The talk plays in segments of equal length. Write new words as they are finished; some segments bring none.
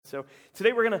So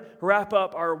today we're going to wrap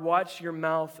up our Watch Your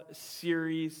Mouth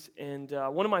series. And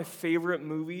one of my favorite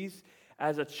movies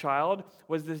as a child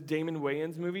was this Damon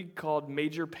Wayans movie called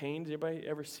Major Payne. Did anybody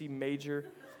ever see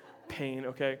Major Payne?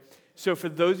 Okay. So for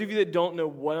those of you that don't know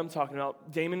what I'm talking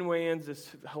about, Damon Wayans, this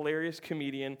hilarious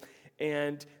comedian,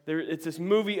 and it's this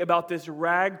movie about this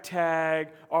ragtag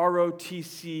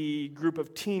ROTC group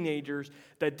of teenagers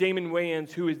that Damon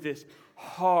Wayans, who is this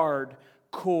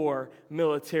hardcore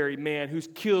military man who's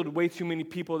killed way too many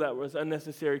people that was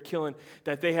unnecessary killing,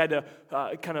 that they had to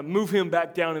kind of move him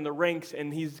back down in the ranks,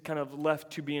 and he's kind of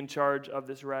left to be in charge of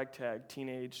this ragtag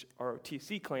teenage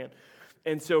ROTC clan.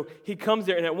 And so he comes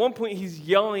there, and at one point he's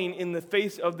yelling in the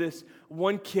face of this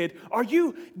one kid, "Are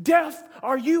you deaf?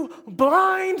 Are you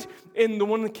blind?" And the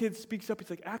one of the kids speaks up.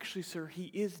 He's like, "Actually, sir, he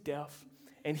is deaf,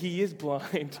 and he is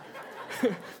blind."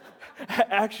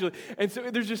 Actually. And so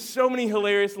there's just so many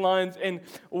hilarious lines. And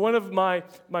one of my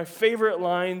favorite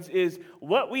lines is,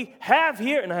 "What we have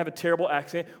here," and I have a terrible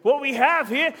accent, "what we have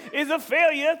here is a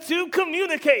failure to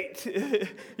communicate."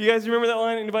 You guys remember that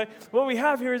line? Anybody? What we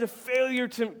have here is a failure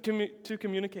to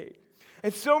communicate.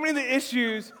 And so many of the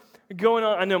issues going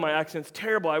on, I know my accent's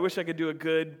terrible. I wish I could do a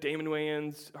good Damon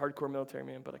Wayans hardcore military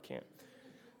man, but I can't.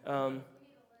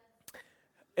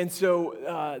 And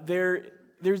so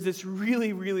there's this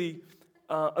really, really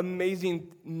amazing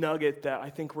nugget that I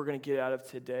think we're going to get out of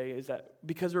today, is that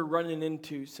because we're running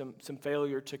into some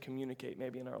failure to communicate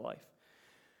maybe in our life.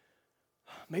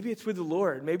 Maybe it's with the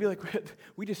Lord. Maybe like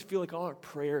we just feel like all our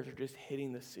prayers are just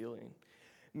hitting the ceiling.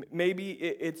 Maybe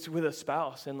it's with a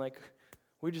spouse, and like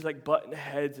we just like button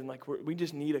heads, and like we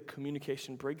just need a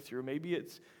communication breakthrough. Maybe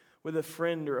it's with a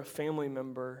friend or a family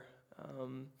member.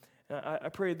 I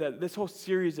pray that this whole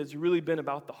series has really been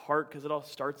about the heart, because it all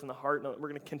starts in the heart, and we're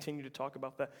going to continue to talk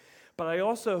about that. But I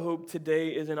also hope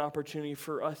today is an opportunity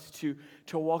for us to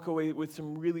walk away with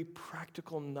some really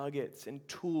practical nuggets and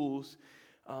tools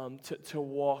to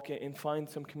walk and find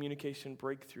some communication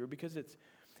breakthrough, because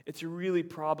it's a really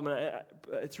problem.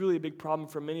 It's really a big problem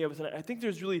for many of us. And I think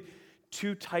there's really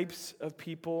two types of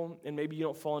people, and maybe you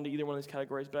don't fall into either one of these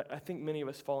categories, but I think many of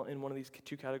us fall in one of these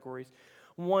two categories.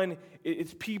 One,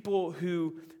 it's people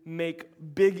who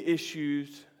make big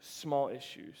issues small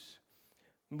issues.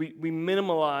 We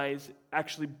minimalize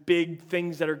actually big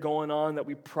things that are going on that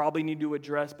we probably need to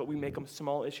address, but we make them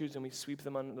small issues and we sweep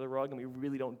them under the rug and we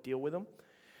really don't deal with them.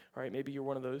 All right, maybe you're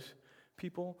one of those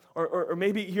people. Or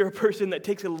maybe you're a person that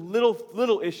takes a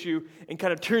little issue and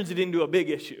kind of turns it into a big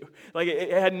issue. Like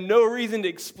it had no reason to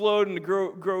explode and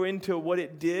to grow into what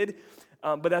it did.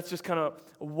 But that's just kind of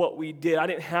what we did. I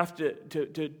didn't have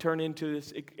to turn into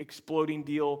this exploding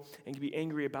deal and be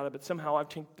angry about it, but somehow I've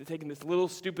taken this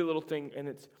stupid little thing and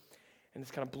it's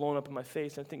kind of blown up in my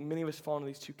face. And I think many of us fall into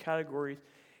these two categories,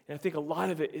 and I think a lot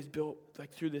of it is built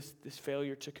like through this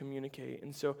failure to communicate.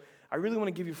 And so I really want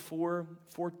to give you four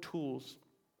tools.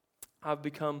 I've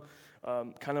become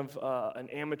kind of an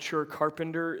amateur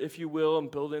carpenter, if you will,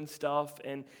 and building stuff,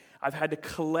 and I've had to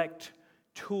collect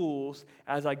tools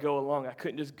as I go along. I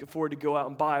couldn't just afford to go out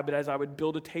and buy, but as I would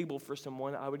build a table for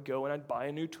someone, I would go and I'd buy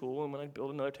a new tool, and when I'd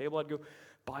build another table, I'd go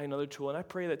buy another tool. And I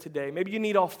pray that today, maybe you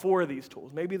need all four of these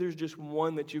tools. Maybe there's just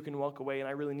one that you can walk away, and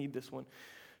I really need this one.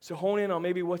 So hone in on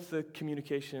maybe what's the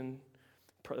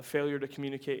failure to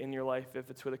communicate in your life, if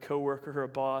it's with a coworker or a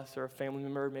boss or a family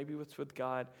member, maybe it's with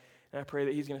God. And I pray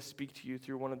that He's going to speak to you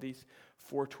through one of these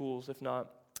four tools, if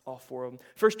not all four of them.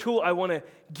 First tool I want to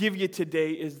give you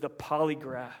today is the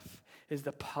polygraph.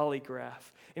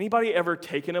 Anybody ever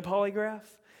taken a polygraph?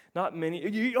 Not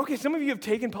many. Okay, some of you have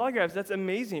taken polygraphs. That's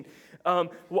amazing. One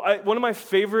of my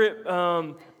favorite,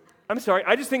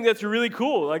 I just think that's really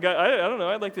cool. Like, I don't know,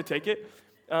 I'd like to take it.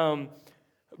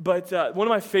 But one of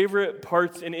my favorite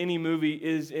parts in any movie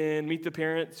is in Meet the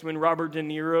Parents, when Robert De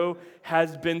Niro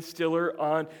has Ben Stiller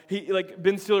on.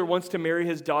 Ben Stiller wants to marry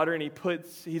his daughter, and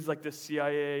he's like this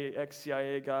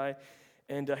ex-CIA guy,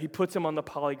 and he puts him on the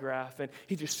polygraph, and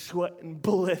he just sweating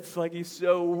bullets, like he's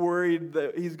so worried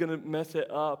that he's going to mess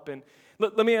it up. And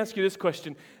let me ask you this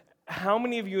question. How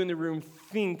many of you in the room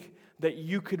think that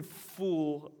you could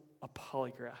fool a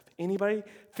polygraph? Anybody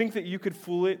think that you could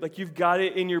fool it? Like you've got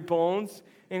it in your bones?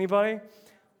 Anybody?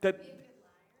 That's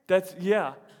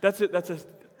a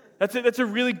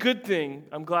really good thing.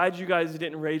 I'm glad you guys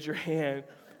didn't raise your hand,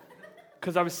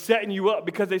 because I was setting you up,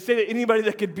 because they say that anybody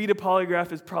that could beat a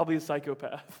polygraph is probably a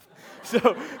psychopath.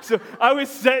 So I was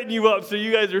setting you up, so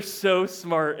you guys are so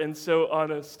smart and so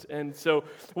honest, and so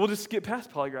we'll just skip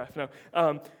past polygraph now.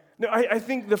 I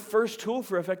think the first tool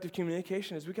for effective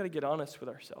communication is we got to get honest with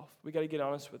ourselves. We got to get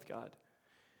honest with God.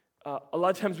 A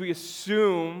lot of times we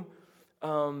assume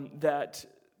that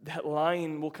that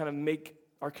lying will kind of make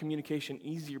our communication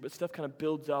easier, but stuff kind of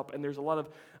builds up, and there's a lot of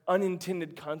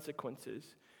unintended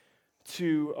consequences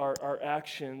to our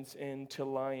actions and to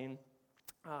lying.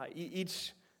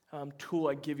 Each tool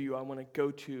I give you, I want to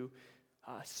go to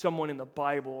someone in the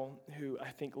Bible who I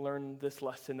think learned this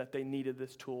lesson, that they needed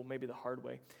this tool, maybe the hard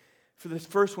way. For this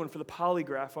first one, for the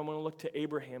polygraph, I'm going to look to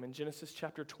Abraham in Genesis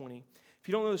chapter 20. If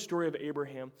you don't know the story of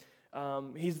Abraham,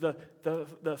 he's the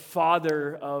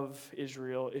father of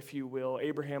Israel, if you will.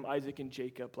 Abraham, Isaac, and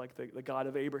Jacob, like the God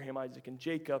of Abraham, Isaac, and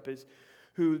Jacob is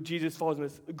who Jesus follows in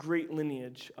this great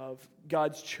lineage of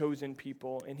God's chosen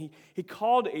people. And he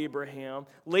called Abraham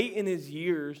late in his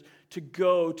years to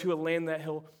go to a land that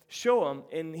he'll show him.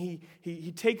 And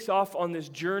he takes off on this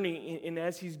journey, and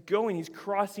as he's going, he's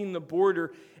crossing the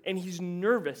border, and he's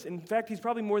nervous. In fact, he's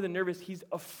probably more than nervous, he's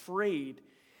afraid.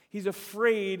 He's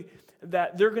afraid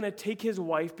that they're going to take his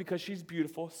wife because she's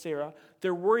beautiful, Sarah.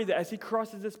 They're worried that as he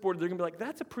crosses this border, they're going to be like,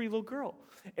 that's a pretty little girl.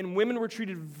 And women were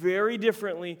treated very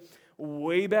differently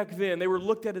way back then. They were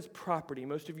looked at as property.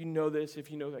 Most of you know this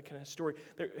if you know that kind of story.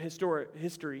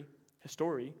 History.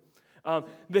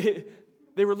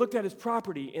 They were looked at as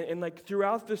property. And like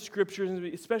throughout the scriptures,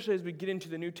 especially as we get into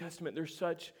the New Testament, there's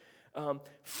such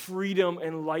freedom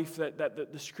and life that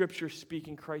the scriptures speak,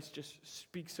 and Christ just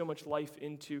speaks so much life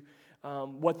into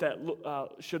what that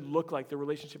should look like, the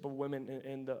relationship of women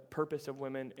and the purpose of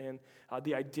women and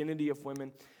the identity of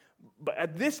women. But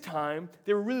at this time,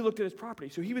 they were really looked at as property.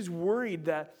 So he was worried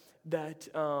that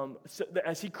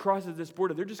as he crosses this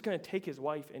border, they're just going to take his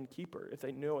wife and keep her if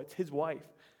they know it's his wife.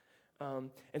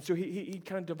 And so he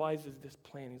kind of devises this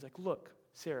plan. He's like, look,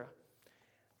 Sarah,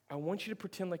 I want you to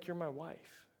pretend like you're my wife.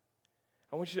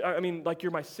 Like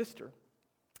you're my sister.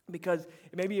 Because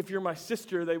maybe if you're my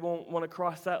sister, they won't want to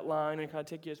cross that line and kind of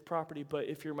take you as property. But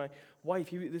if you're my wife,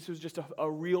 this was just a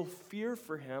real fear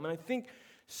for him. And I think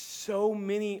so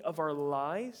many of our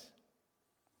lies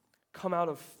come out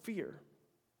of fear.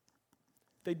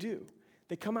 They do.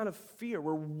 They come out of fear.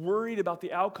 We're worried about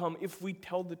the outcome if we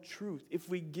tell the truth. If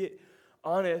we get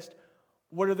honest,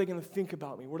 what are they going to think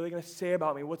about me? What are they going to say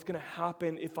about me? What's going to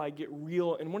happen if I get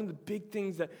real? And one of the big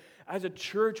things that as a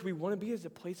church we want to be is a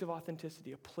place of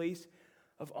authenticity, a place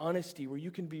of honesty where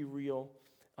you can be real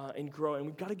and grow. And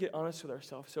we've got to get honest with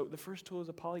ourselves. So the first tool is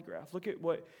a polygraph. Look at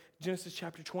what Genesis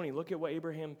chapter 20, look at what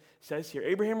Abraham says here.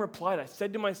 Abraham replied, I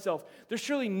said to myself, there's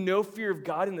surely no fear of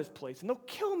God in this place, and they'll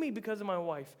kill me because of my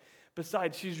wife.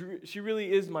 Besides, she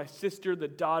really is my sister, the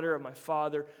daughter of my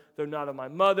father, though not of my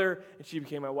mother, and she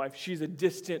became my wife. She's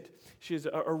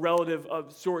a relative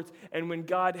of sorts. And when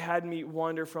God had me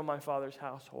wander from my father's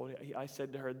household, I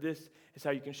said to her, this is how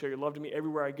you can show your love to me.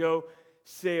 Everywhere I go,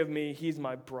 say of me, he's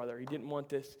my brother. He didn't want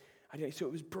this. So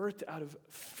it was birthed out of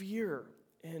fear.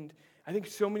 And I think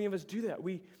so many of us do that.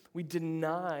 We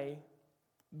deny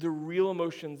the real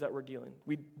emotions that we're dealing.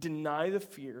 We deny the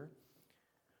fear.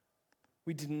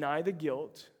 We deny the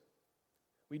guilt.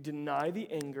 We deny the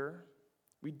anger.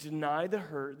 We deny the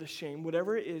hurt, the shame,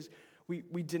 whatever it is.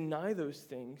 We deny those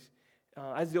things.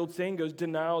 As the old saying goes,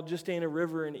 denial just ain't a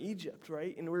river in Egypt,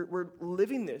 right? And we're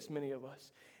living this, many of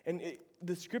us. And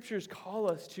the scriptures call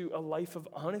us to a life of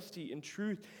honesty and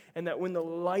truth, and that when the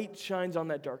light shines on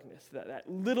that darkness, that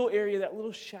little area, that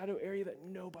little shadow area that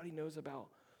nobody knows about,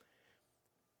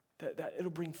 that it'll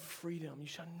bring freedom. You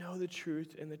shall know the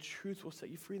truth, and the truth will set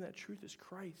you free, and that truth is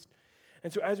Christ.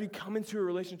 And so as we come into a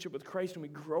relationship with Christ and we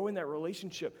grow in that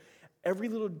relationship, every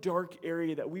little dark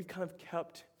area that we've kind of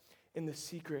kept in the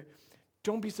secret,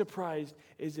 don't be surprised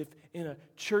as if in a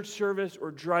church service or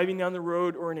driving down the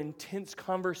road or an intense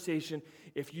conversation,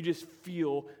 if you just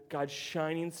feel God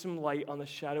shining some light on the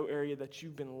shadow area that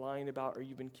you've been lying about or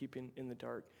you've been keeping in the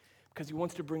dark. Because he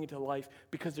wants to bring it to life,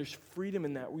 because there's freedom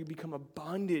in that. We become a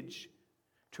bondage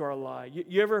to our lie.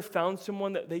 You ever found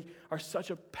someone that they are such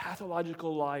a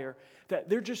pathological liar that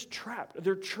they're just trapped?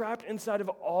 They're trapped inside of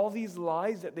all these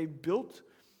lies that they've built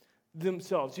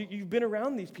themselves. You've been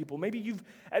around these people. Maybe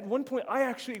at one point, I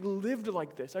actually lived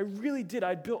like this. I really did.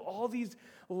 I built all these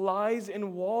lies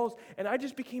and walls, and I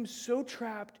just became so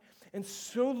trapped and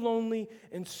so lonely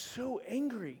and so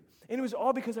angry. And it was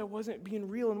all because I wasn't being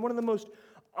real. And one of the most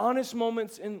honest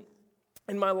moments in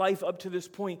my life up to this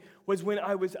point was when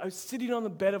I was sitting on the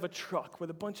bed of a truck with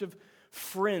a bunch of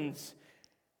friends,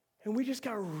 and we just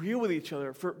got real with each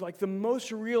other for like the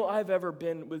most real I've ever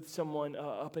been with someone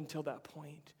up until that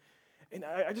point. And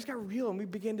I just got real, and we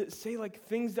began to say like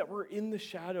things that were in the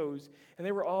shadows, and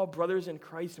they were all brothers in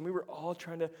Christ, and we were all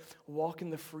trying to walk in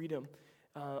the freedom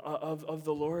of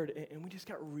the Lord, and we just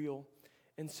got real.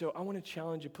 And so I want to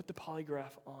challenge you, put the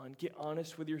polygraph on, get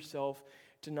honest with yourself.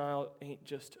 Denial ain't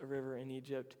just a river in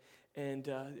Egypt.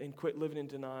 and quit living in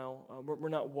denial. We're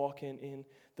not walking in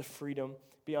the freedom.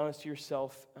 Be honest to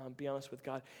yourself. Be honest with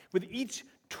God. With each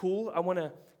tool, I want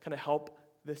to kind of help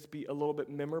this be a little bit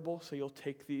memorable, so you'll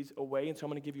take these away. And so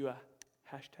I'm going to give you a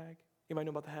hashtag. You might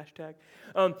know about the hashtag.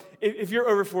 If you're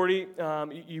over 40,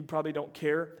 you probably don't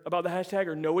care about the hashtag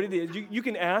or know what it is. You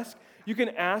can ask. You can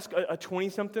ask a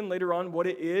 20-something later on what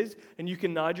it is, and you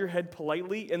can nod your head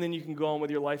politely, and then you can go on with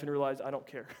your life and realize, I don't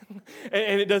care.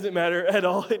 and it doesn't matter at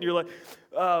all in your life.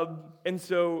 And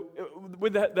so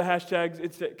with the hashtags,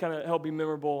 it's to kind of help be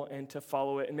memorable and to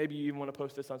follow it. And maybe you even want to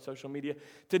post this on social media.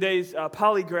 Today's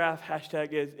polygraph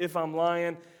hashtag is, if I'm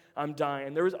lying, I'm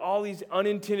dying. There was all these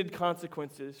unintended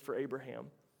consequences for Abraham.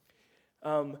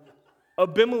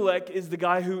 Abimelech is the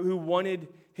guy who wanted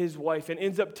his wife and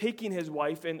ends up taking his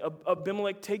wife, and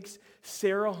Abimelech takes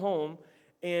Sarah home,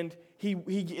 and he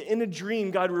in a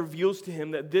dream, God reveals to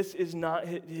him that this is not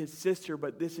his sister,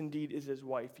 but this indeed is his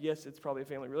wife. Yes, it's probably a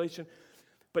family relation,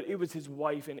 but it was his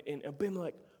wife, and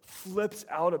Abimelech flips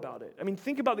out about it. I mean,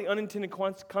 think about the unintended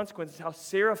consequences, how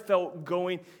Sarah felt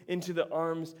going into the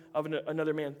arms of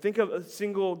another man. Think of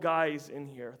single guys in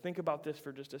here. Think about this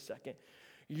for just a second.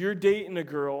 You're dating a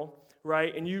girl,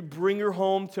 right, and you bring her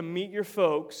home to meet your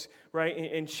folks, right,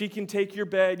 and she can take your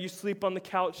bed, you sleep on the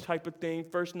couch type of thing,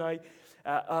 first night,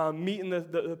 meeting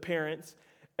the parents,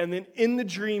 and then in the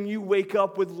dream, you wake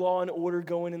up with Law and Order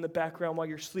going in the background while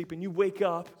you're sleeping. You wake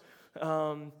up.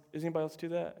 Does anybody else do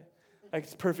that? Like,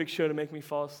 it's a perfect show to make me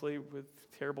fall asleep with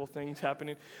terrible things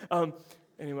happening.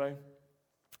 Anyway,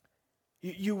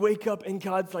 you wake up and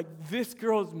God's like, this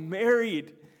girl's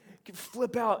married.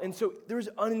 Flip out. And so there's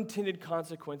unintended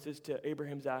consequences to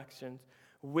Abraham's actions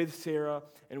with Sarah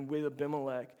and with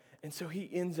Abimelech. And so he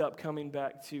ends up coming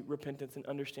back to repentance and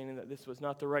understanding that this was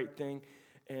not the right thing,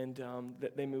 and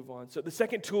that they move on. So the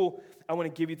second tool I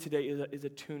want to give you today is a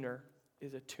tuner.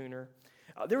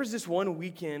 There was this one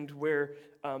weekend where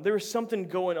there was something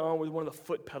going on with one of the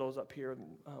foot pedals up here,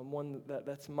 one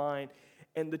that's mine.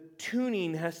 And the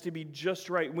tuning has to be just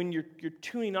right. When you're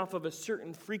tuning off of a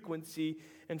certain frequency,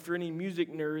 and for any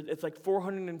music nerds, it's like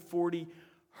 440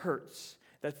 hertz.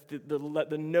 That's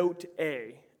the note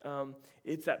A.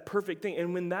 It's that perfect thing.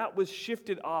 And when that was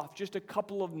shifted off just a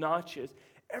couple of notches,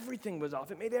 everything was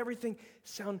off. It made everything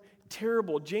sound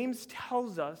terrible. James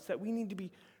tells us that we need to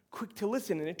be quick to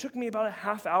listen. And it took me about a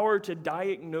half hour to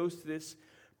diagnose this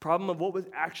problem of what was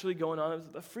actually going on. It was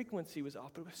the frequency was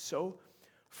off. It was so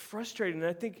frustrating. And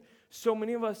I think so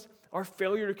many of us, our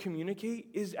failure to communicate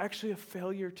is actually a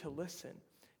failure to listen.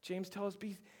 James tells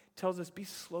us, be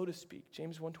slow to speak.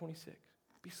 James 1:26.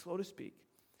 Be slow to speak,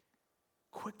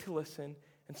 quick to listen,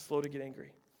 and slow to get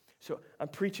angry. So I'm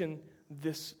preaching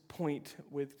this point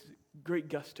with great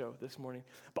gusto this morning.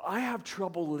 But I have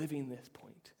trouble living this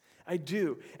point. I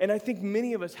do. And I think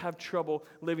many of us have trouble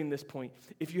living this point.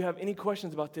 If you have any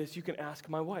questions about this, you can ask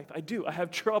my wife. I do. I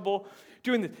have trouble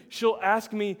doing this. She'll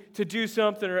ask me to do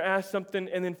something or ask something,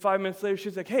 and then 5 minutes later,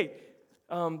 she's like, hey,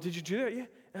 did you do that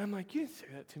yet? And I'm like, you didn't say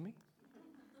that to me.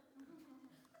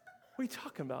 What are you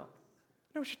talking about?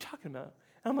 I know what you're talking about.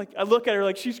 And I'm like, I look at her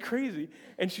like she's crazy.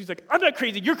 And she's like, I'm not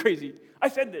crazy. You're crazy. I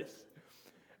said this.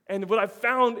 And what I've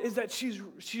found is that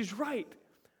she's right.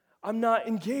 I'm not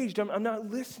engaged. I'm not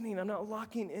listening. I'm not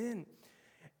locking in.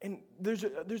 And there's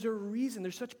a reason.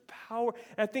 There's such power.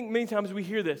 And I think many times we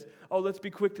hear this. Oh, let's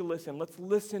be quick to listen. Let's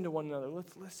listen to one another.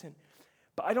 Let's listen.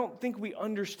 But I don't think we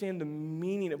understand the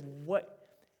meaning of what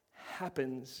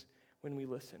happens when we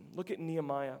listen. Look at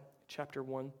Nehemiah chapter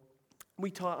 1. We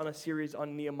taught on a series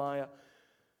on Nehemiah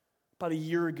about a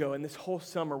year ago. And this whole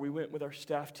summer we went with our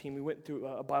staff team. We went through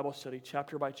a Bible study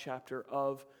chapter by chapter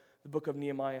of the book of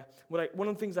Nehemiah. One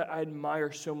of the things that I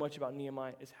admire so much about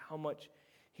Nehemiah is how much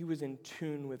he was in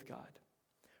tune with God.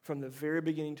 From the very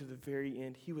beginning to the very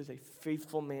end, he was a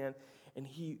faithful man, and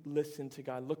he listened to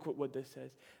God. Look what this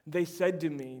says. They said to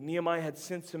me, Nehemiah had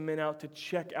sent some men out to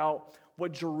check out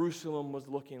what Jerusalem was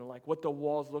looking like, what the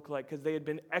walls looked like, because they had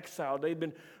been exiled. They had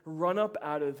been run up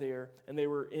out of there, and they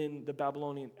were in the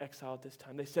Babylonian exile at this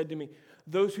time. They said to me,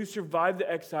 those who survived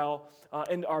the exile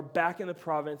and are back in the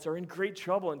province are in great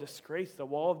trouble and disgrace. The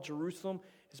wall of Jerusalem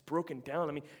is broken down.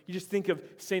 I mean, you just think of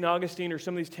St. Augustine or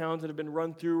some of these towns that have been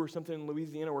run through, or something in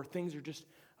Louisiana where things are just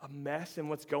a mess and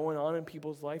what's going on in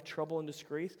people's life, trouble and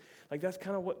disgrace. Like, that's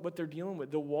kind of what they're dealing with.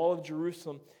 The wall of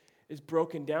Jerusalem is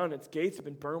broken down. Its gates have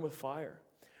been burned with fire.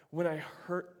 When I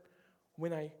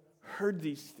heard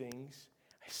these things,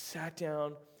 I sat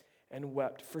down and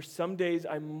wept. For some days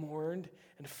I mourned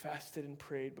and fasted and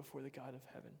prayed before the God of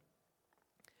heaven.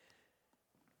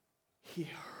 He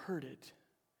heard it.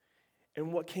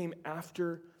 And what came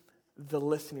after the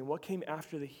listening, what came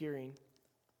after the hearing,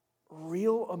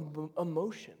 real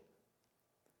emotion.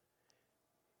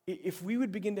 If we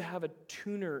would begin to have a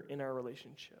tuner in our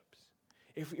relationships,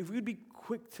 if we would be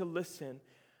quick to listen,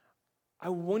 I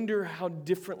wonder how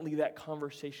differently that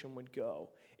conversation would go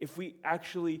if we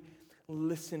actually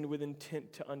listened with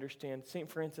intent to understand. St.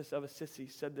 Francis of Assisi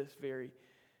said this very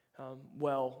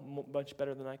much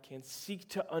better than I can. Seek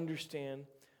to understand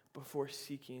before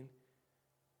seeking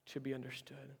to be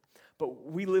understood. But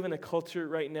we live in a culture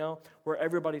right now where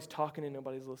everybody's talking and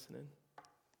nobody's listening.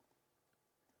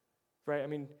 Right? I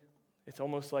mean, it's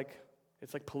almost like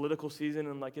it's like political season,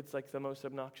 and it's like the most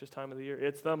obnoxious time of the year.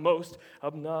 It's the most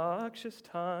obnoxious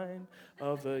time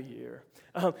of the year.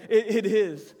 It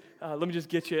is. Let me just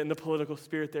get you in the political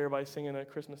spirit there by singing a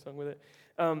Christmas song with it.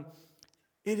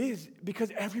 It is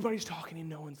because everybody's talking and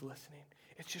no one's listening.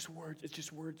 It's just words. It's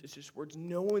just words. It's just words.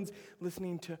 No one's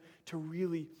listening to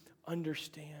really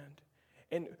understand.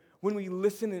 And when we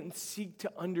listen and seek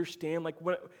to understand, like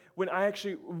when I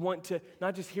actually want to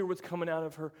not just hear what's coming out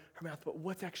of her mouth, but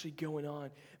what's actually going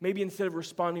on. Maybe instead of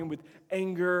responding with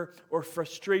anger or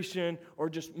frustration or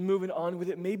just moving on with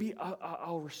it, maybe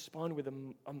I'll respond with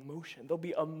emotion. There'll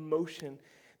be emotion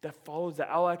that follows that.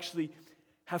 I'll actually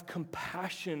have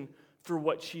compassion for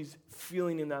what she's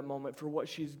feeling in that moment, for what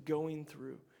she's going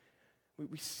through.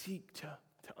 We seek to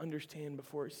understand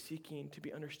before seeking to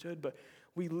be understood, but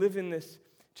we live in this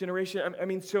generation. I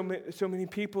mean, so many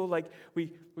people,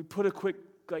 we put a quick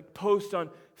post on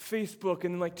Facebook,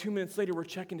 and then 2 minutes later, we're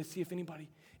checking to see if anybody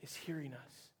is hearing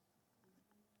us.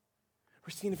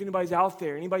 We're seeing if anybody's out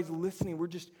there, anybody's listening. We're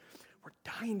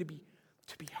dying to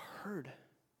be heard.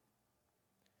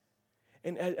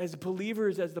 And as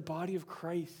believers, as the body of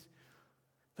Christ,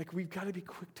 we've got to be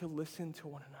quick to listen to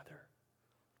one another.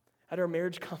 At our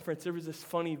marriage conference, there was this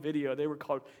funny video. They were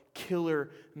called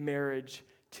Killer Marriage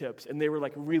Tips, and they were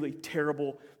really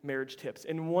terrible marriage tips.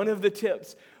 And one of the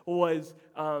tips was,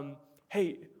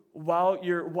 hey, while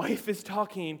your wife is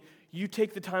talking, you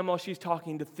take the time while she's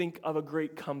talking to think of a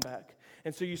great comeback.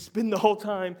 And so you spend the whole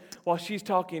time while she's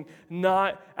talking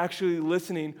not actually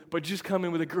listening, but just come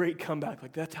in with a great comeback.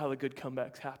 That's how the good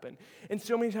comebacks happen. And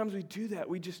so many times we do that.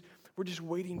 We're just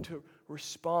waiting to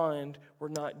respond. We're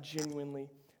not genuinely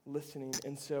listening.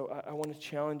 And so I want to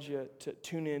challenge you to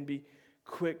tune in, be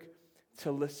quick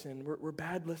to listen. We're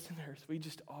bad listeners. We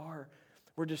just are.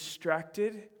 We're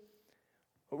distracted.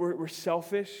 We're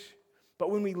selfish.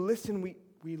 But when we listen,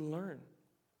 we learn.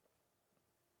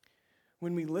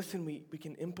 When we listen, we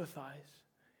can empathize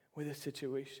with a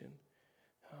situation.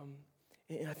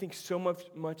 And I think so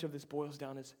much of this boils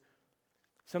down is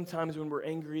sometimes when we're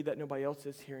angry that nobody else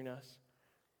is hearing us,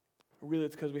 really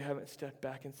it's because we haven't stepped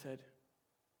back and said,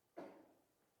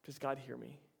 does God hear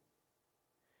me?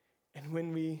 And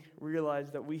when we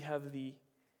realize that we have the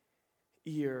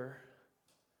ear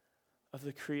of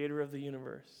the creator of the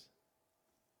universe,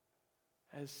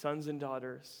 as sons and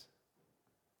daughters,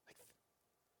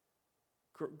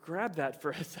 grab that for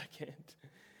a second.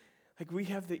 We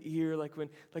have the ear,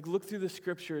 look through the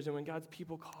scriptures, and when God's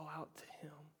people call out to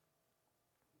him,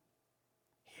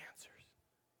 he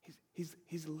answers.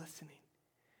 He's listening.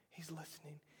 He's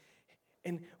listening.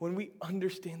 And when we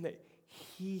understand that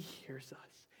he hears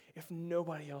us, if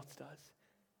nobody else does,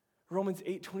 Romans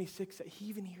 8:26 that he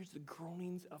even hears the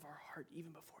groanings of our heart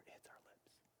even before it hits our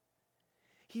lips.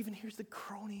 He even hears the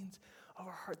groanings of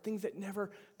our heart, things that never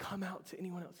come out to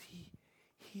anyone else.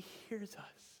 He hears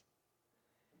us.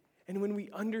 And when we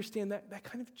understand that, that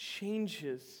kind of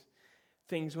changes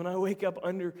things. When I wake up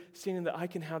understanding that I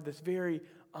can have this very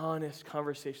honest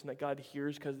conversation that God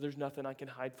hears because there's nothing I can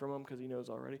hide from him because he knows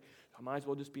already. I might as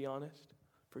well just be honest.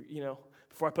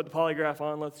 Before I put the polygraph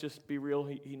on, let's just be real.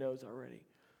 He knows already.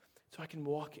 So I can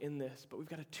walk in this, but we've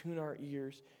got to tune our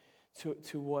ears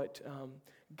to what,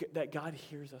 that God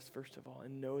hears us first of all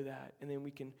and know that. And then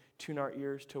we can tune our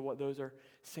ears to what those are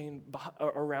saying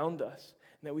around us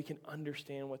and that we can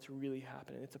understand what's really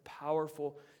happening. It's a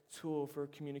powerful tool for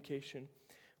communication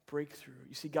breakthrough.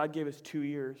 You see, God gave us 2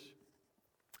 ears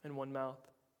and 1 mouth.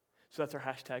 So that's our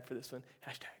hashtag for this one.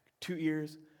 Hashtag 2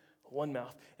 ears, 1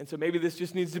 mouth. And so maybe this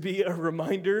just needs to be a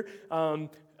reminder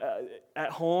at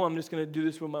home. I'm just going to do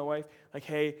this with my wife.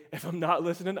 Hey, if I'm not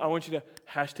listening, I want you to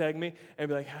hashtag me and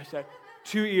be hashtag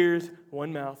 2 ears,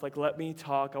 1 mouth. Let me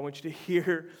talk. I want you to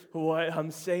hear what I'm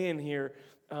saying here.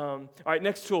 All right,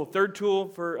 next tool. Third tool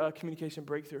for communication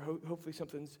breakthrough. Hopefully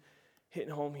something's hitting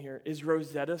home here. Is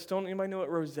Rosetta Stone. Anybody know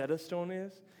what Rosetta Stone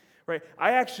is? right?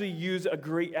 I actually use a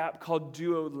great app called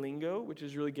Duolingo, which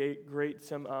is really great.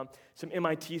 Some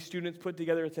MIT students put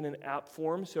together. It's in an app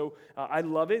form, so I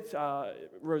love it.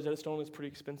 Rosetta Stone is pretty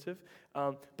expensive,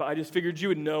 but I just figured you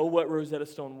would know what Rosetta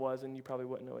Stone was, and you probably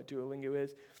wouldn't know what Duolingo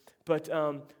is. But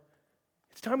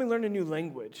it's time we learn a new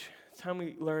language. It's time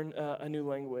we learn a new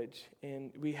language,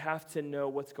 and we have to know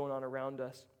what's going on around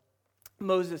us.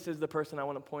 Moses is the person I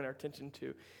want to point our attention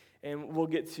to. And we'll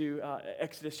get to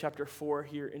Exodus chapter 4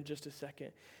 here in just a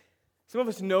second. Some of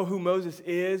us know who Moses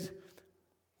is,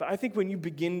 but I think when you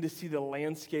begin to see the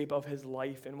landscape of his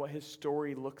life and what his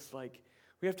story looks like,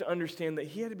 we have to understand that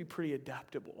he had to be pretty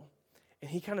adaptable. And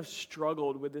he kind of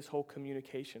struggled with this whole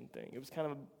communication thing. It was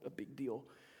kind of a big deal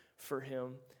for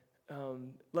him.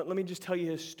 Let me just tell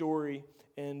you his story,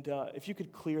 and if you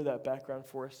could clear that background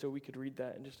for us so we could read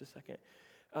that in just a second.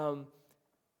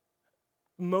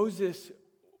 Moses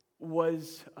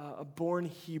was a born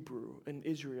Hebrew, an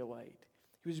Israelite.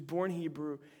 He was born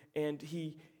Hebrew, and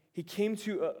he came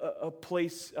to a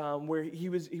place where he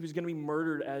was going to be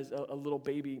murdered as a little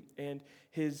baby, and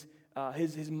his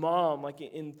mom, like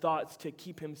in thoughts to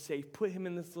keep him safe, put him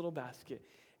in this little basket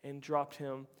and dropped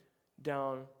him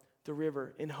down the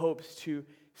river in hopes to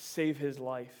save his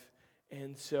life.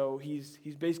 And so he's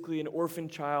basically an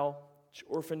orphaned child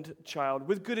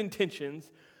with good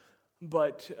intentions.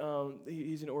 But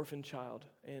he's an orphan child,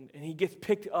 and he gets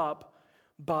picked up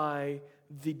by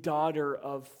the daughter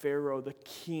of Pharaoh, the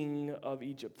king of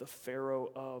Egypt, the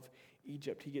Pharaoh of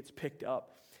Egypt. He gets picked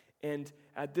up, and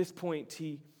at this point,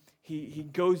 he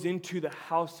goes into the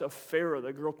house of Pharaoh.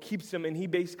 The girl keeps him, and he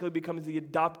basically becomes the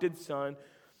adopted son.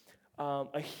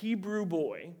 A Hebrew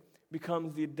boy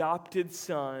becomes the adopted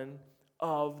son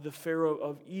of the Pharaoh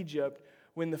of Egypt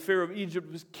when the Pharaoh of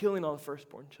Egypt was killing all the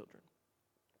firstborn children.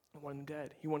 He wanted them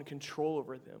dead. He wanted control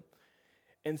over them.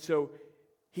 And so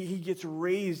he gets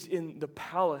raised in the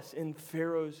palace in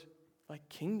Pharaoh's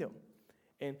kingdom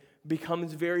and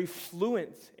becomes very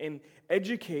fluent and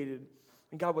educated.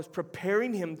 And God was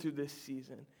preparing him through this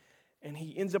season. And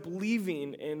he ends up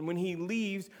leaving. And when he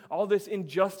leaves, all this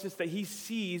injustice that he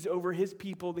sees over his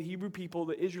people, the Hebrew people,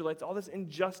 the Israelites, all this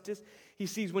injustice he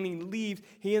sees when he leaves,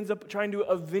 he ends up trying to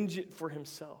avenge it for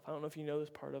himself. I don't know if you know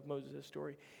this part of Moses'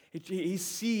 story. He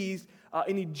sees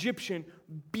an Egyptian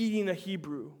beating a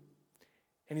Hebrew.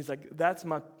 And he's like, that's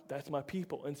my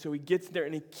people. And so he gets there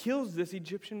and he kills this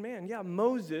Egyptian man. Yeah,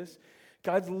 Moses,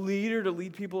 God's leader to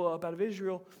lead people up out of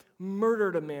Israel,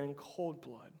 murdered a man in cold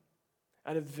blood.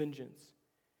 Out of vengeance,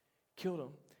 killed him.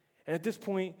 And at this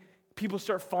point, people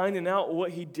start finding out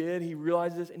what he did. He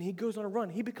realizes, and he goes on a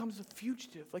run. He becomes a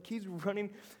fugitive, like he's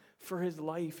running for his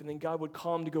life. And then God would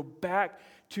call him to go back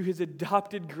to his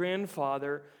adopted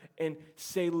grandfather and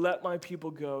say, let my people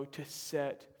go to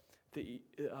set the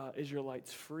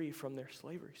Israelites free from their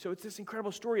slavery. So it's this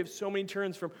incredible story of so many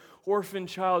turns from orphan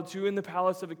child to in the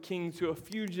palace of a king to a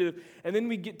fugitive. And then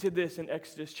we get to this in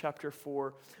Exodus chapter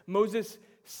 4. Moses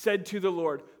said to the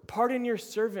Lord, pardon your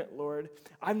servant, Lord.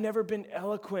 I've never been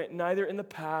eloquent, neither in the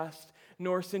past,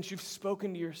 nor since you've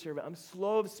spoken to your servant. I'm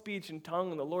slow of speech and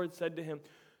tongue. And the Lord said to him,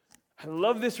 I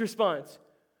love this response.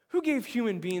 Who gave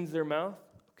human beings their mouth?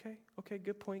 Okay,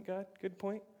 good point, God, good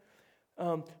point.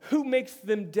 Who makes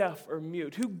them deaf or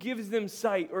mute? Who gives them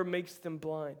sight or makes them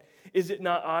blind? Is it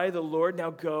not I, the Lord? Now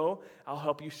go, I'll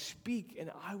help you speak,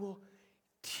 and I will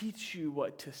teach you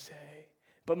what to say.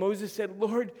 But Moses said,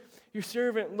 Lord, your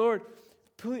servant, Lord,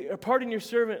 please, pardon your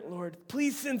servant, Lord.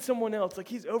 Please send someone else.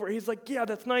 He's over. He's like, yeah,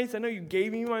 that's nice. I know you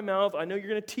gave me my mouth. I know you're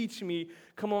going to teach me.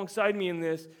 Come alongside me in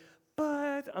this.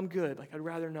 But I'm good. I'd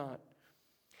rather not.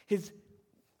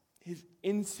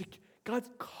 God's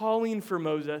calling for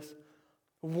Moses,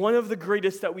 one of the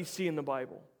greatest that we see in the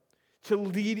Bible, to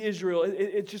lead Israel.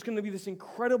 It's just going to be this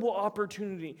incredible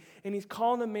opportunity. And he's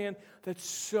calling a man that's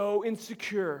so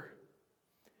insecure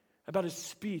about his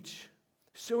speech.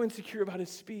 So insecure about his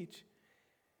speech.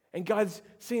 And God's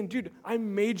saying, dude, I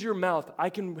made your mouth. I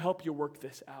can help you work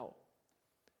this out.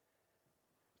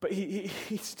 But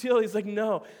he's like,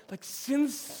 no. Send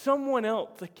someone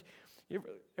else. You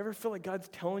ever feel like God's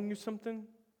telling you something?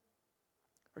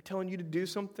 Or telling you to do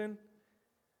something? And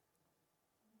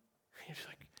you're just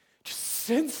like, just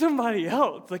send somebody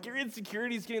else. Your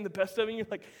insecurity is getting the best of you. And you're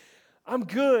like, I'm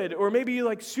good. Or maybe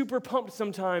you're super pumped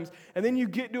sometimes. And then you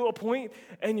get to a point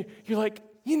and you're like,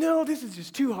 this is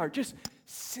just too hard. Just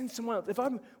send someone else. If I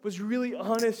was really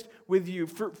honest with you,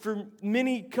 for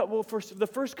the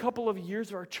first couple of years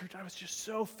of our church, I was just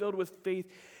so filled with faith.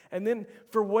 And then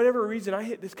for whatever reason, I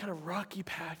hit this kind of rocky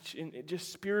patch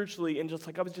just spiritually. And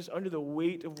I was just under the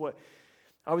weight of what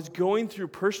I was going through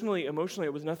personally, emotionally.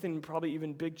 It was nothing probably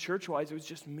even big church-wise. It was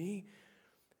just me.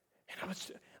 And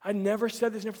I never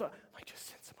said this, never thought, like, just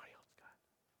send somebody else,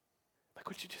 God. Like,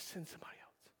 would you just send somebody else?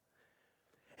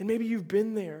 And maybe you've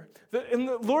been there. And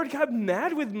the Lord got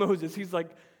mad with Moses. He's like,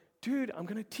 dude, I'm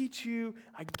going to teach you.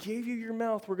 I gave you your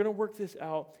mouth. We're going to work this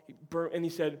out. And he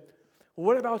said,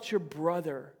 what about your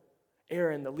brother,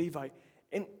 Aaron, the Levite?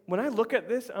 And when I look at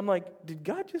this, I'm like, did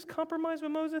God just compromise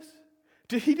with Moses?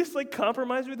 Did he just like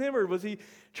compromise with him? Or was he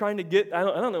trying to get, I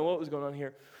don't know what was going on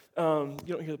here. You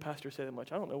don't hear the pastor say that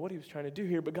much. I don't know what he was trying to do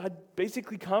here, but God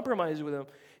basically compromised with him.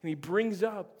 And he brings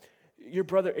up your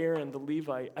brother Aaron, the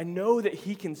Levite. I know that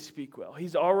he can speak well.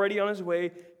 He's already on his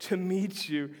way to meet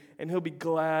you, and he'll be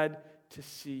glad to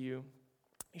see you.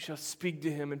 You shall speak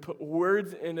to him and put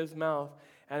words in his mouth,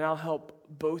 and I'll help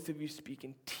both of you speak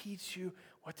and teach you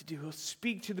what to do. He'll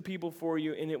speak to the people for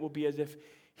you, and it will be as if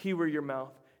he were your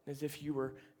mouth, and as if you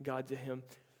were God to him.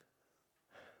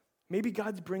 Maybe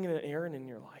God's bringing an Aaron in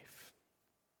your life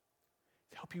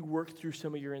to help you work through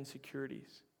some of your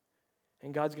insecurities.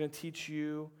 And God's going to teach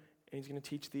you, and he's going to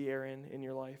teach the Aaron in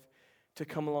your life to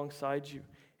come alongside you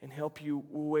and help you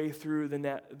way through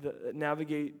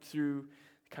navigate through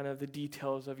kind of the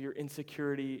details of your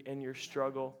insecurity and your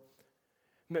struggle.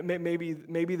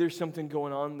 Maybe there's something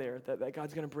going on there that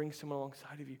God's going to bring someone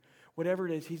alongside of you. Whatever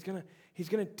it is, he's going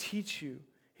to teach you.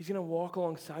 He's going to walk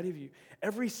alongside of you.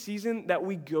 Every season that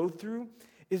we go through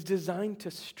is designed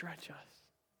to stretch us.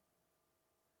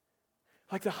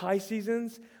 Like the high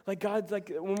seasons, like God's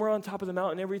like when we're on top of the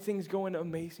mountain, everything's going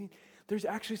amazing. There's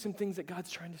actually some things that God's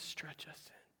trying to stretch us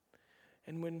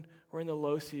in. And when we're in the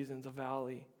low seasons, a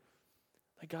valley,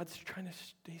 like God's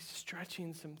he's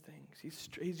stretching some things.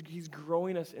 He's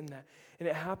growing us in that. And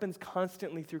it happens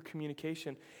constantly through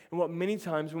communication. And what many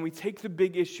times when we take the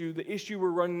big issue, the issue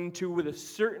we're running into with a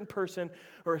certain person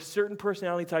or a certain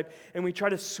personality type, and we try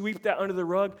to sweep that under the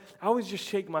rug, I always just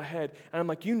shake my head. And I'm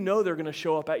like, you know they're going to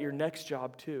show up at your next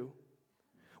job too.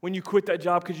 When you quit that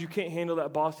job because you can't handle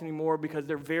that boss anymore because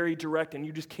they're very direct and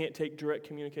you just can't take direct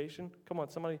communication. Come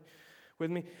on, somebody with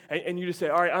me? And you just say,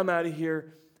 all right, I'm out of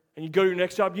here. And you go to your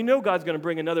next job, you know God's going to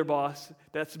bring another boss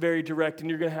that's very direct, and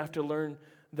you're going to have to learn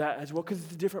that as well because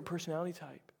it's a different personality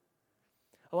type.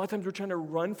 A lot of times we're trying to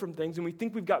run from things, and we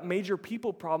think we've got major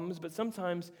people problems, but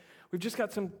sometimes we've just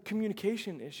got some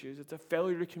communication issues. It's a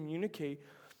failure to communicate,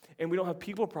 and we don't have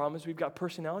people problems. We've got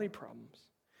personality problems.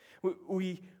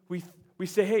 We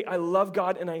say, hey, I love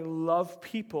God and I love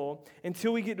people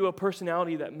until we get to a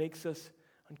personality that makes us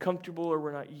uncomfortable or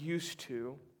we're not used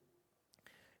to.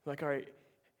 Like, all right,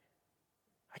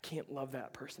 I can't love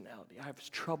that personality. I have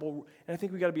trouble. And I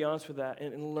think we got to be honest with that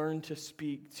and learn to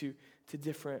speak to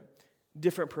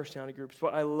different personality groups.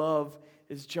 What I love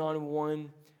is John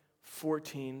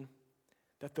 1:14,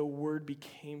 that the Word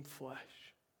became flesh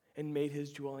and made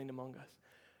his dwelling among us.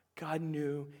 God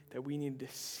knew that we needed to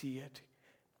see it.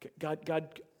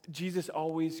 Jesus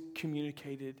always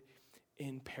communicated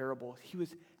in parables. He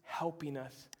was helping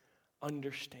us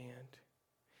understand.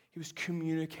 He was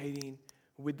communicating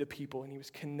with the people, and he was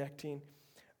connecting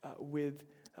with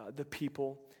the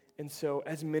people. And so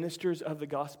as ministers of the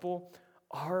gospel,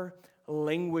 our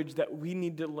language that we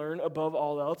need to learn above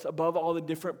all else, above all the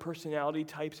different personality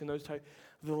types and those types,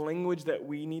 the language that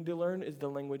we need to learn is the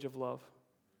language of love.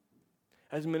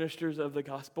 As ministers of the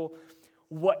gospel,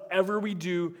 whatever we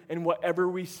do and whatever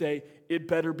we say, it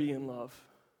better be in love.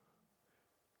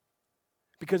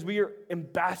 Because we are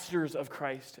ambassadors of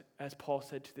Christ, as Paul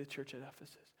said to the church at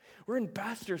Ephesus. We're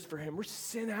ambassadors for him. We're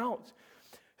sent out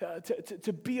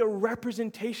to be a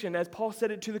representation, as Paul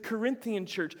said it to the Corinthian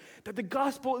church, that the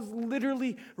gospel is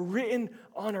literally written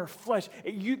on our flesh.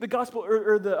 The gospel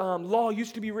or the law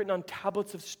used to be written on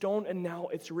tablets of stone, and now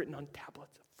it's written on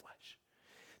tablets of flesh.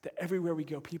 That everywhere we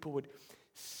go, people would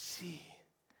see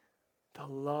the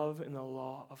love and the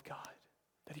law of God,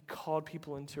 that he called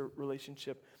people into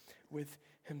relationship with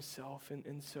himself.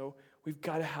 And so we've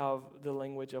got to have the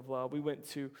language of love. We went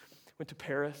to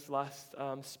Paris last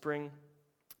spring.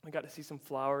 I got to see some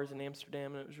flowers in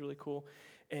Amsterdam, and it was really cool.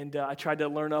 And I tried to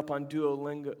learn up on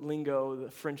Duolingo, the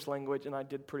French language, and I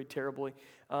did pretty terribly.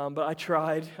 But I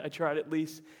tried at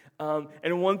least.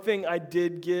 And one thing I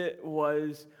did get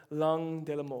was langue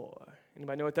de l'amour.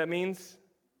 Anybody know what that means?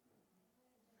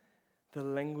 The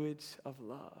language of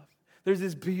love. There's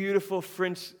this beautiful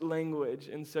French language,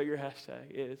 and so your hashtag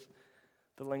is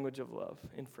the language of love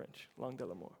in French, langue de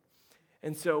l'amour.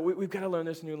 And so we've got to learn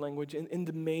this new language. And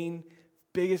the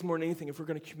biggest more than anything, if we're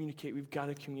going to communicate, we've got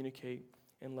to communicate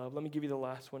in love. Let me give you the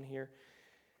last one here.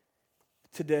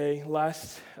 Today, the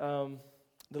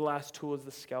last tool is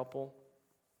the scalpel.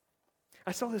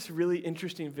 I saw this really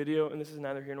interesting video, and this is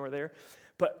neither here nor there,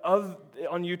 but on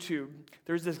YouTube,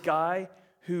 there's this guy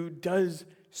who does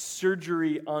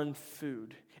surgery on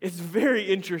food. It's very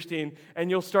interesting, and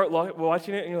you'll start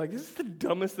watching it, and you're like, this is the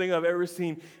dumbest thing I've ever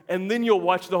seen. And then you'll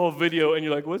watch the whole video, and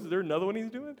you're like, was there another one he's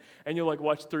doing? And you'll like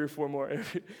watch 3 or 4 more.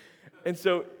 And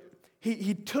so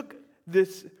he took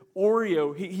this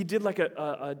Oreo, he did like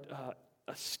a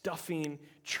stuffing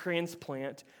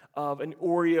transplant of an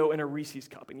Oreo in a Reese's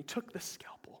cup. And he took the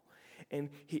scalpel, and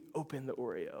he opened the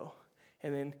Oreo.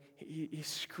 And then he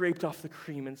scraped off the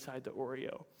cream inside the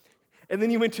Oreo. And then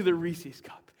he went to the Reese's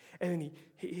cup. And then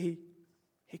he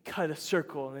cut a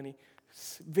circle, and then he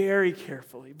very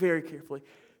carefully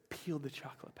peeled the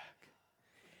chocolate back.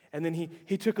 And then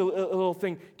he took a little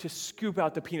thing to scoop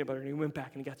out the peanut butter, and he went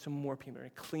back and he got some more peanut butter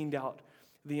and cleaned out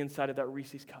the inside of that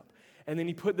Reese's cup. And then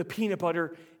he put the peanut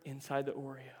butter inside the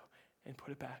Oreo and put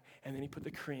it back. And then he put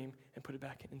the cream and put it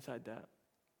back inside that.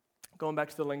 Going back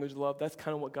to the language of love, that's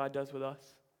kind of what God does with us.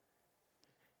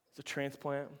 It's a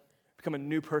transplant. Become a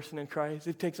new person in Christ.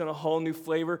 It takes on a whole new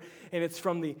flavor, and it's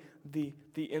from the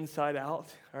inside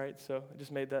out. All right, so I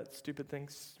just made that stupid thing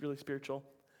really spiritual.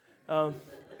 But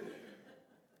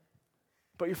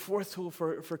your fourth tool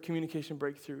for communication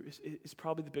breakthrough is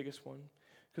probably the biggest one,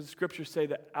 because the scriptures say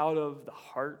that out of the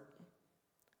heart,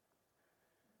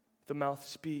 the mouth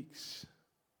speaks.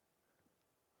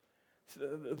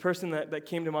 So the person that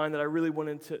came to mind that I really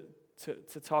wanted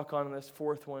to talk on in this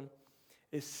fourth one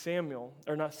is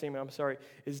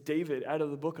David out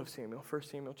of the book of Samuel. 1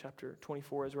 Samuel chapter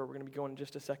 24 is where we're going to be going in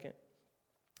just a second.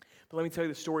 But let me tell you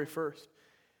the story first.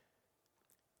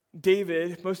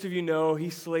 David, most of you know, he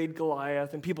slayed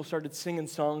Goliath, and people started singing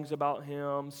songs about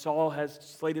him. Saul has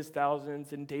slayed his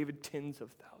thousands, and David tens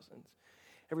of thousands.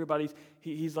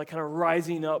 He's like kind of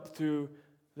rising up through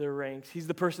the ranks. He's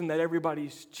the person that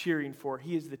everybody's cheering for.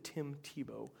 He is the Tim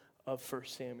Tebow of 1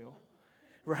 Samuel.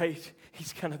 Right?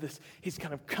 He's kind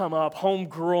of come up,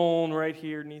 homegrown right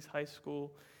here in East High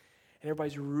School, and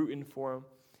everybody's rooting for him.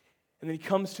 And then he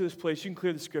comes to this place. You can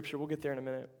clear the scripture. We'll get there in a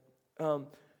minute. 1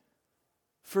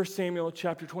 Samuel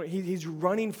chapter 20. He's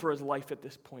running for his life at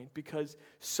this point because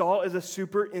Saul is a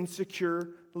super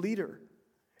insecure leader.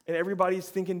 And everybody's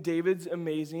thinking David's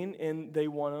amazing, and they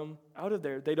want him out of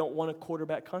there. They don't want a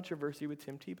quarterback controversy with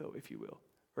Tim Tebow, if you will.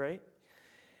 Right?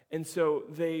 And so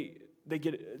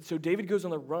so David goes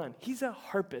on the run. He's a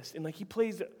harpist, and like he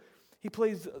plays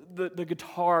the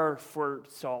guitar for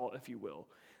Saul, if you will.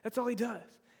 That's all he does.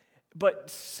 But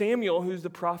Samuel, who's the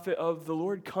prophet of the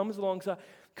Lord, comes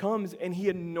and he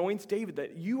anoints David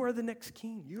that you are the next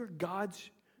king. You are God's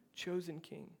chosen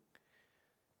king.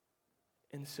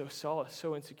 And so Saul is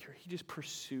so insecure, he just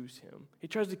pursues him. He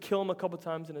tries to kill him a couple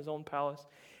times in his own palace,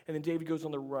 and then David goes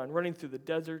on the run, running through the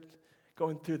desert,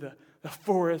 going through the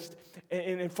forest,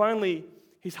 and finally,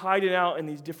 he's hiding out in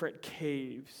these different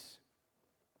caves.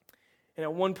 And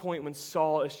at one point, when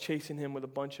Saul is chasing him with a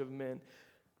bunch of men,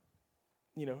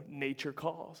 nature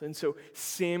calls. And so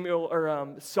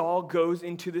Saul goes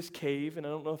into this cave, and I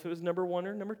don't know if it was number 1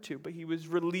 or number 2, but he was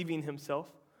relieving himself.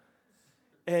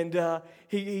 And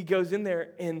he goes in there,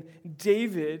 and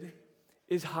David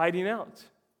is hiding out.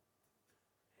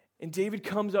 And David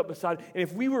comes up beside him. And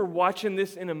if we were watching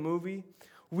this in a movie,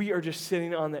 we are just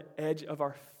sitting on the edge of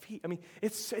our feet. I mean,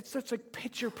 it's such like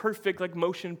picture perfect, like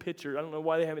motion picture. I don't know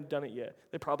why they haven't done it yet.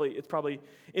 It's probably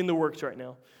in the works right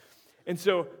now. And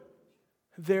so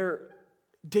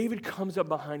David comes up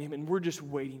behind him, and we're just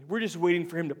waiting. We're just waiting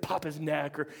for him to pop his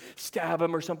neck or stab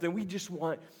him or something. We just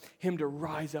want him to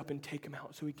rise up and take him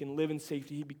out so he can live in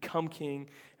safety. He become king,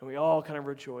 and we all kind of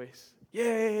rejoice.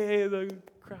 Yay! The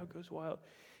crowd goes wild.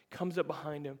 Comes up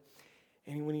behind him,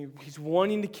 and when he's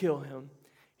wanting to kill him,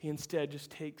 he instead just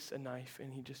takes a knife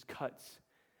and he just cuts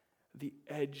the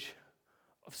edge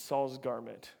of Saul's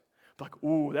garment. Like,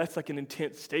 ooh, that's like an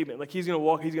intense statement. Like he's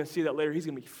going to see that later. He's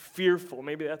going to be fearful.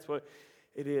 Maybe that's what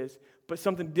it is. But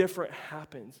something different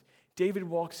happens. David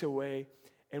walks away,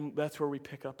 and that's where we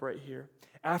pick up right here.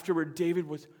 Afterward, David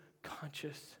was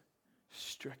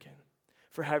conscience-stricken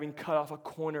for having cut off a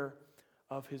corner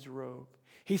of his robe.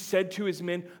 He said to his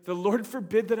men, "The Lord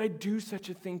forbid that I do such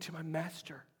a thing to my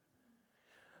master.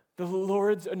 The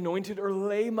Lord's anointed, or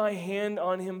lay my hand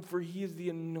on him, for he is the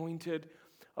anointed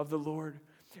of the Lord."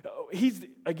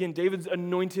 David's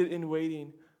anointed in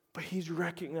waiting, but he's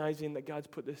recognizing that God's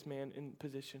put this man in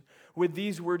position. With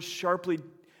these words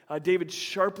David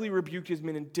sharply rebuked his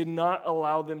men and did not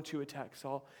allow them to attack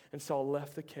Saul, and Saul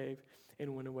left the cave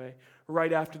and went away.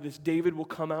 Right after this, David will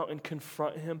come out and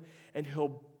confront him, and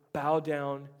he'll bow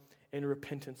down in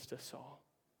repentance to Saul.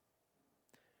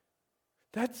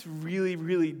 That's really,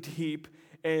 really deep,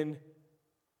 and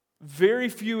very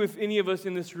few, if any of us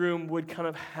in this room, would kind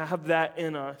of have that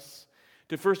in us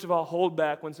to first of all hold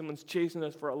back when someone's chasing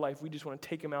us for our life. We just want to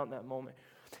take them out in that moment.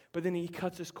 But then he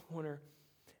cuts his corner,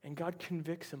 and God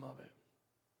convicts him of it.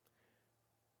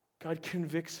 God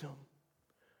convicts him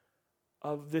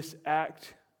of this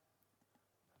act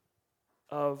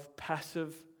of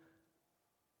passive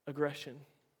aggression.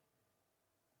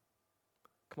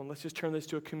 Come on, let's just turn this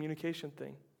to a communication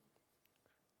thing.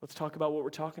 Let's talk about what we're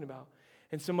talking about.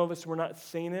 And some of us, we're not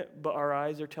saying it, but our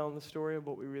eyes are telling the story of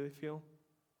what we really feel.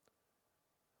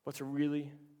 What's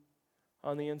really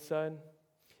on the inside.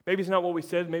 Maybe it's not what we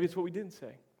said, maybe it's what we didn't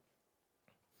say.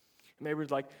 Maybe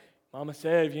it's like, Mama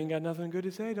said, if you ain't got nothing good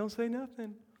to say, don't say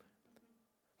nothing.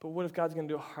 But what if God's going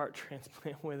to do a heart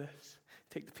transplant with us?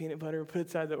 Take the peanut butter and put it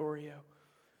inside the Oreo.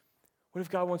 What if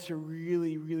God wants to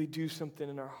really, really do something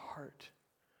in our heart?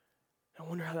 I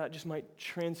wonder how that just might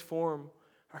transform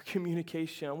our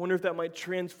communication. I wonder if that might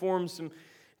transform some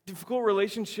difficult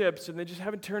relationships and they just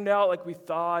haven't turned out like we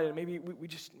thought, and maybe we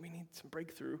need some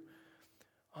breakthrough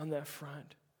on that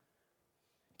front.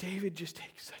 David just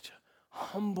takes such a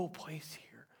humble place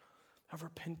here of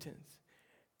repentance.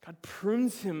 God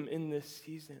prunes him in this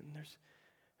season. There's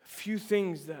a few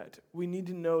things that we need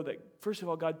to know that, first of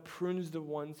all, God prunes the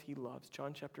ones he loves.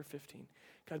 John chapter 15.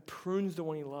 God prunes the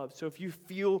one he loves. So if you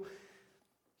feel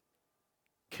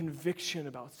conviction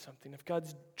about something, if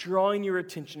God's drawing your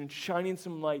attention and shining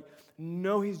some light,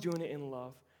 know he's doing it in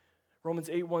love. Romans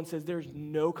 8:1 says there's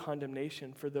no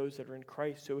condemnation for those that are in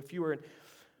Christ. So if you are in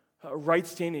right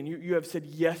standing, you have said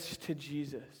yes to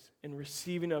Jesus and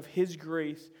receiving of his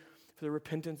grace for the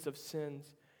repentance of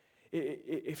sins.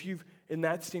 If you've in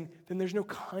that state, then there's no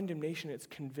condemnation, it's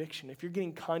conviction. If you're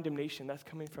getting condemnation, that's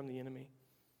coming from the enemy.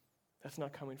 That's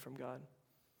not coming from God.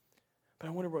 But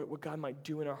I wonder what God might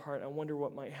do in our heart. I wonder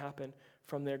what might happen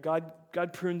from there. God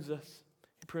prunes us.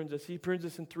 He prunes us. He prunes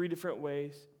us in three different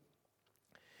ways.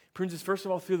 He prunes us, first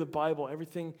of all, through the Bible.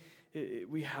 Everything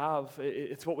we have,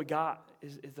 it's what we got,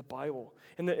 is the Bible.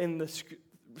 In the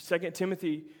 2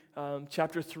 Timothy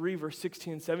chapter 3, verse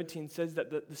 16 and 17 says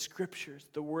that the Scriptures,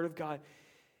 the Word of God,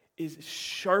 is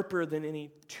sharper than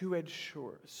any two-edged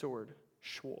sword.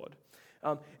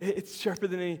 It's sharper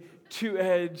than any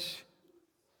two-edged.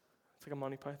 It's like a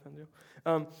Monty Python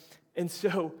deal. And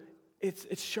so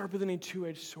it's sharper than a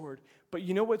two-edged sword. But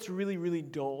you know what's really, really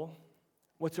dull?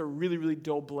 What's a really, really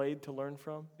dull blade to learn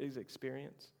from is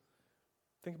experience.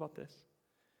 Think about this.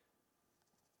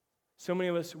 So many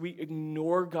of us, we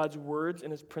ignore God's words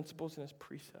and his principles and his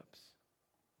precepts.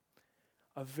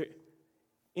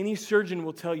 Any surgeon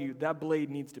will tell you that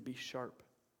blade needs to be sharp,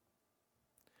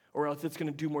 or else it's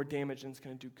going to do more damage than it's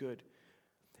going to do good.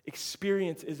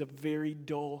 Experience is a very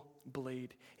dull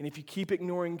blade. And if you keep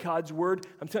ignoring God's word,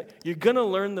 I'm telling you, you're going to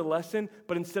learn the lesson,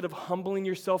 but instead of humbling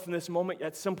yourself in this moment,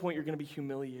 at some point you're going to be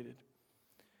humiliated.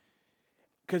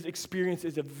 Because experience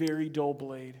is a very dull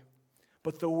blade.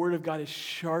 But the word of God is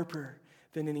sharper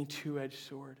than any two-edged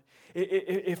sword.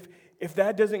 If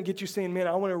that doesn't get you saying, man,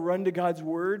 I want to run to God's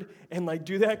word and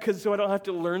do that so I don't have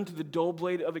to learn to the dull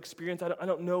blade of experience, I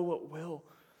don't know what will.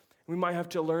 We might have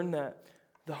to learn that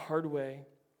the hard way.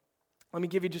 Let me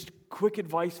give you just quick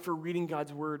advice for reading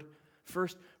God's word.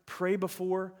 First, pray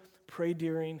before, pray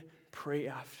during, pray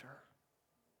after.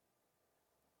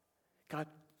 God,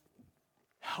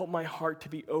 help my heart to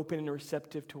be open and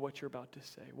receptive to what you're about to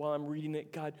say. While I'm reading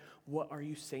it, God, what are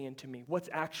you saying to me? What's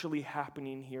actually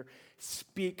happening here?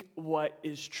 Speak what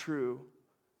is true.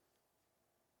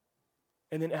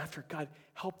 And then after, God,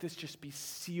 help this just be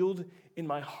sealed in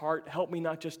my heart. Help me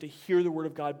not just to hear the word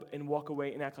of God and walk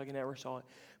away and act like I never saw it,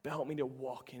 but help me to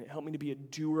walk in it. Help me to be a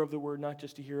doer of the word, not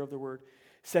just a hearer of the word.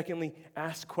 Secondly,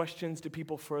 ask questions to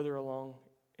people further along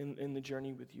in the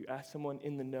journey with you. Ask someone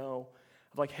in the know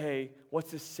of hey,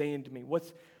 what's this saying to me?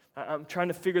 I'm trying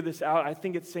to figure this out. I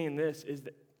think it's saying this. Is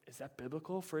that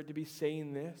biblical for it to be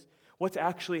saying this? What's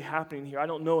actually happening here? I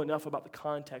don't know enough about the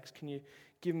context. Can you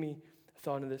give me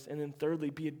thought of this? And then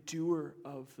thirdly, be a doer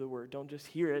of the word. Don't just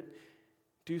hear it.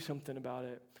 Do something about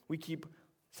it.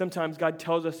 Sometimes God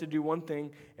tells us to do one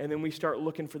thing, and then we start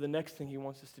looking for the next thing he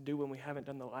wants us to do when we haven't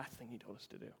done the last thing he told us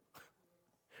to do.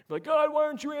 We're like, God, why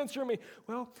aren't you answering me?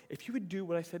 Well, if you would do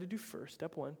what I said to do first,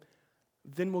 step one,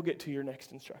 then we'll get to your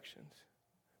next instructions.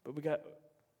 But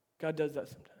God does that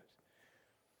sometimes.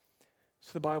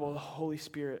 So the Bible, the Holy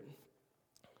Spirit,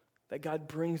 that God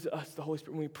brings us the Holy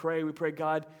Spirit. When we pray,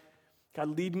 God,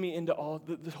 lead me into all.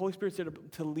 The Holy Spirit's there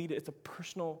to lead it. It's a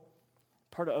personal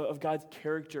part of God's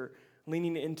character,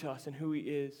 leaning into us and who he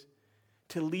is,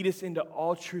 to lead us into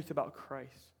all truth about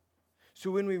Christ.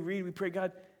 So when we read, we pray,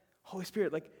 God, Holy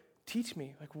Spirit, teach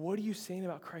me. What are you saying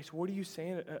about Christ? What are you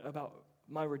saying about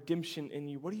my redemption in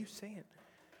you? What are you saying?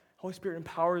 Holy Spirit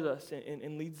empowers us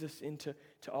and leads us into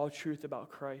all truth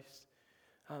about Christ.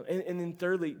 And then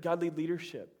thirdly, godly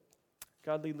leadership.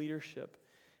 Godly leadership.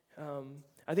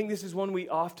 I think this is one we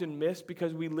often miss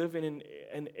because we live in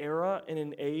an era and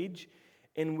an age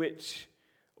in which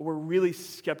we're really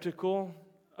skeptical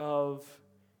of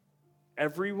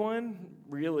everyone,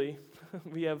 really.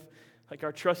 We have, like,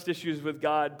 our trust issues with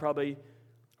God probably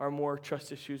are more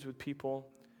trust issues with people.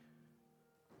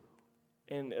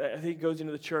 And I think it goes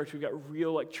into the church. We've got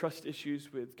real, like, trust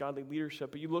issues with godly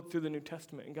leadership. But you look through the New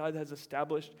Testament, and God has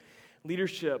established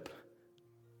leadership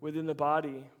within the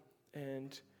body.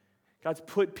 And God's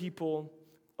put people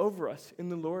over us in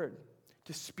the Lord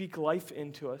to speak life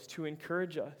into us, to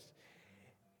encourage us.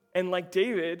 And like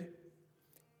David,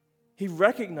 he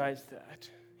recognized that.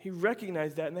 He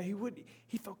recognized that, and that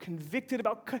he felt convicted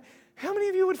about. How many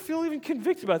of you would feel even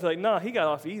convicted about that? Like, nah, he got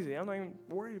off easy. I'm not even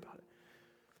worried about it.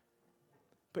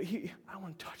 But I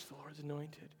want to touch the Lord's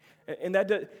anointed,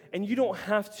 and you don't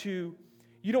have to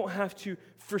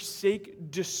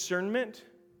forsake discernment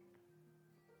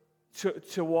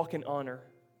to walk in honor.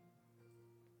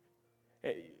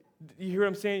 You hear what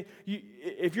I'm saying?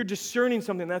 If you're discerning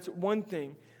something, that's one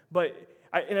thing. But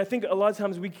I think a lot of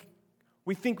times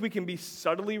we think we can be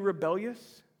subtly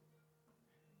rebellious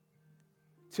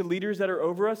to leaders that are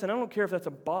over us, and I don't care if that's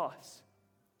a boss.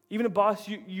 Even a boss,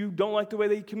 you don't like the way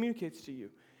that he communicates to you.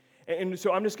 And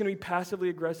so I'm just going to be passively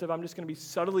aggressive. I'm just going to be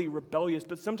subtly rebellious.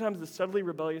 But sometimes the subtly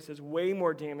rebellious is way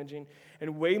more damaging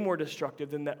and way more destructive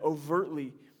than that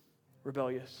overtly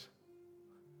rebellious.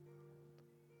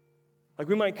 Like,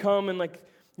 we might come and, like,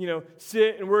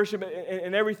 sit and worship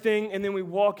and everything, and then we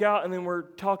walk out and then we're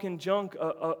talking junk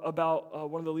about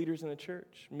one of the leaders in the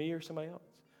church, me or somebody else.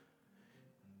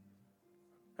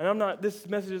 And this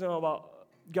message isn't all about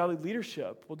godly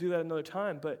leadership. We'll do that another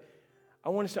time, but I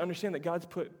want us to understand that God's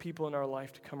put people in our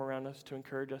life to come around us, to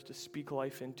encourage us, to speak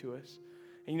life into us.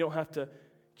 And you don't have to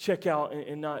check out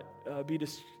and not be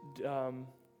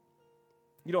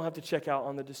you don't have to check out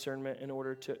on the discernment in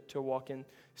order to walk in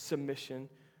submission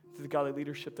to the godly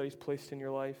leadership that He's placed in your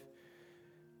life.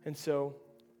 And so,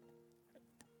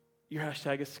 your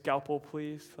hashtag is scalpel,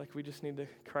 please. Like, we just need to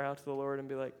cry out to the Lord and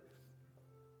be like,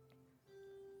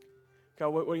 God,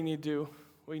 what do you need to do?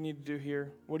 What do you need to do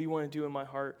here? What do you want to do in my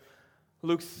heart?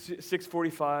 Luke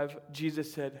 6:45,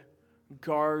 Jesus said,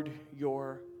 guard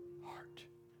your heart,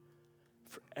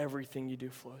 for everything you do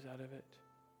flows out of it.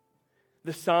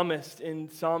 The psalmist in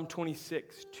Psalm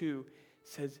 26:2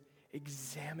 says,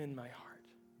 examine my heart,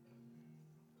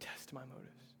 test my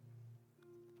motives.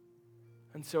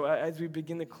 And so as we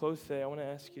begin to close today, I want to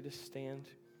ask you to stand.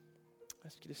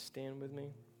 Ask you to stand with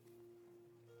me.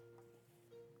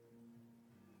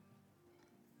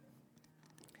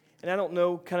 And I don't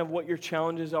know kind of what your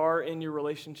challenges are in your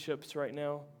relationships right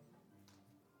now.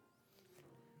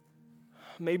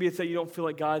 Maybe it's that you don't feel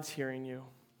like God's hearing you.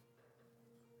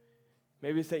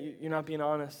 Maybe it's that you're not being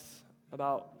honest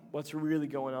about what's really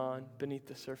going on beneath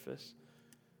the surface.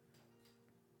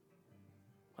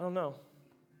 I don't know.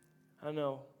 But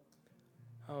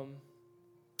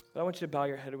I want you to bow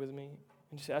your head with me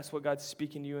and just ask what God's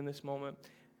speaking to you in this moment.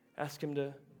 Ask Him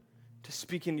to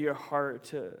speak into your heart,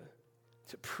 to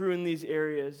prune these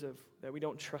areas that we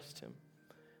don't trust Him,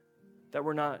 that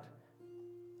we're not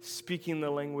speaking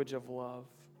the language of love.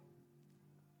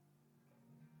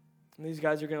 And these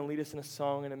guys are going to lead us in a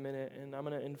song in a minute, and I'm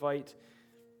going to invite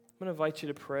you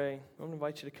to pray. I'm going to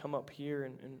invite you to come up here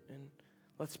and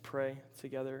let's pray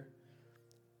together.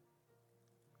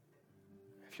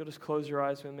 If you'll just close your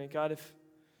eyes with me. God, I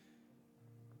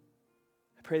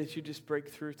pray that you just break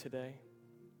through today.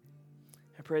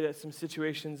 I pray that some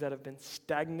situations that have been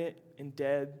stagnant and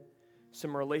dead,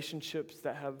 some relationships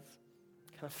that have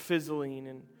kind of fizzling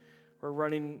and we're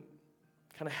running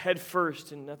kind of head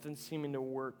first and nothing's seeming to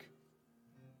work.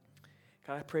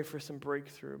 God, I pray for some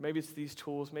breakthrough. Maybe it's these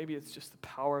tools. Maybe it's just the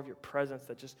power of your presence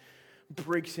that just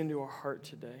breaks into our heart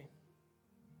today.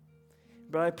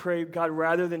 But I pray, God,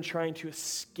 rather than trying to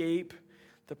escape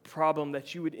the problem,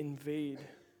 that you would invade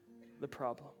the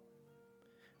problem.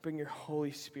 Bring your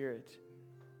Holy Spirit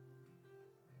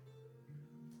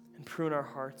and prune our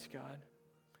hearts, God.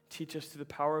 Teach us through the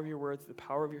power of your words, the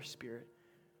power of your Spirit,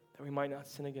 that we might not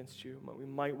sin against you, but we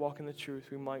might walk in the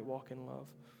truth, we might walk in love.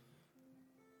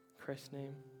 In Christ's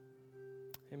name,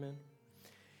 amen.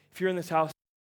 If you're in this house